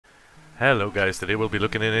Hello guys, today we'll be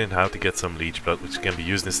looking in how to get some leech blood, which can be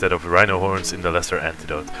used instead of rhino horns in the lesser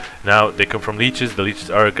antidote. Now, they come from leeches. The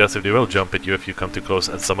leeches are aggressive, they will jump at you if you come too close,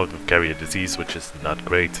 and some of them carry a disease, which is not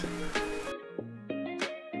great.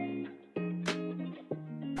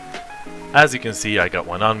 As you can see, I got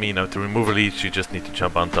one on me. Now to remove a leech, you just need to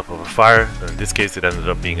jump on top of a fire. In this case it ended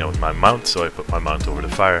up being on my mount, so I put my mount over the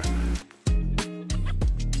fire.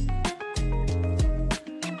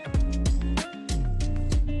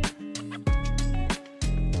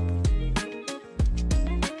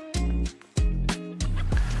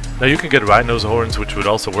 Now you can get rhino's horns, which would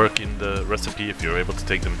also work in the recipe if you're able to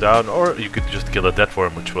take them down, or you could just kill a death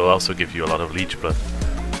worm, which will also give you a lot of leech blood.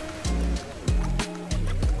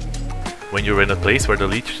 When you're in a place where the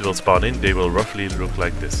leech will spawn in, they will roughly look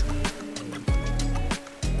like this.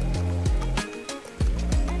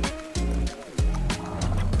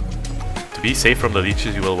 To be safe from the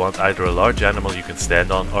leeches, you will want either a large animal you can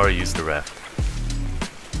stand on or use the raft.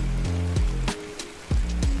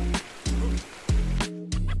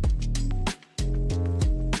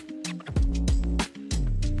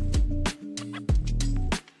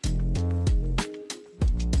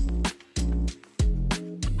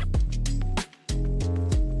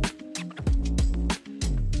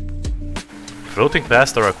 Floating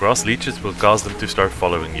past or across leeches will cause them to start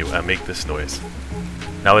following you and make this noise.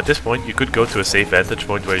 Now at this point you could go to a safe vantage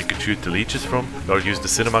point where you could shoot the leeches from, or use the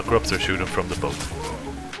cinema crops or shoot them from the boat.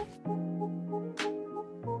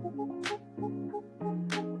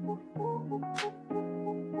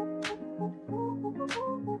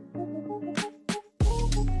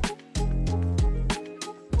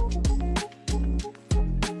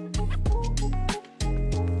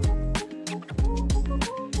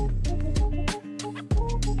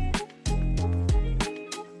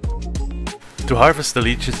 To harvest the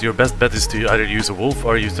leeches, your best bet is to either use a wolf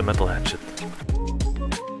or use the metal hatchet.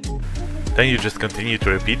 Then you just continue to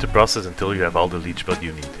repeat the process until you have all the leech blood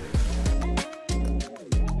you need.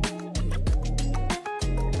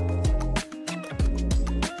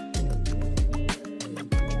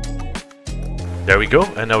 There we go,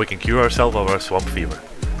 and now we can cure ourselves of our swamp fever.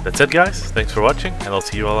 That's it guys, thanks for watching, and I'll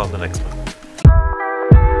see you all on the next one.